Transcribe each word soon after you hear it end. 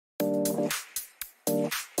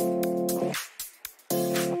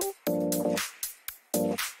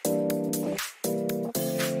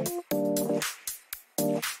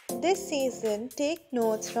This season, take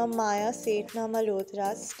notes from Maia Sethna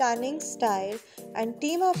Malhotra's stunning style and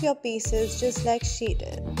team up your pieces just like she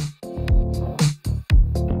did.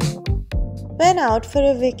 When out for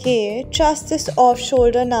a vacay, trust this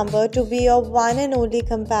off-shoulder number to be your one and only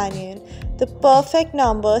companion. The perfect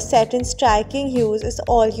number set in striking hues is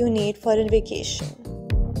all you need for a vacation.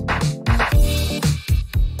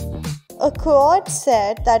 A cord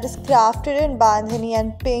set that is crafted in bandhani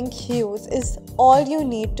and pink hues is all you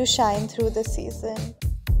need to shine through the season.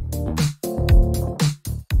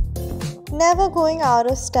 Never going out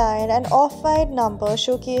of style, an off-white number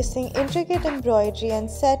showcasing intricate embroidery and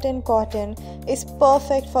set in cotton is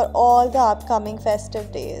perfect for all the upcoming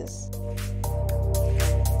festive days.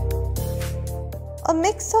 A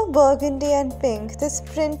mix of burgundy and pink, this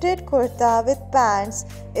printed kurta with pants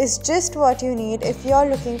is just what you need if you're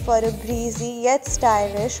looking for a breezy yet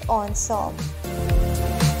stylish ensemble.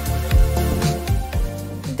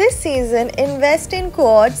 This season, invest in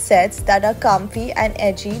cord sets that are comfy and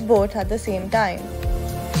edgy both at the same time.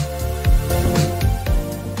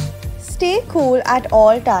 Stay cool at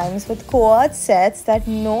all times with cord sets that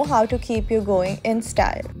know how to keep you going in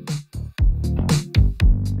style.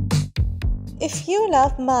 If you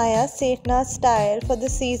love Maia Sethna's style for the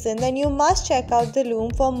season, then you must check out the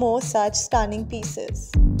Loom for more such stunning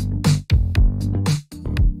pieces.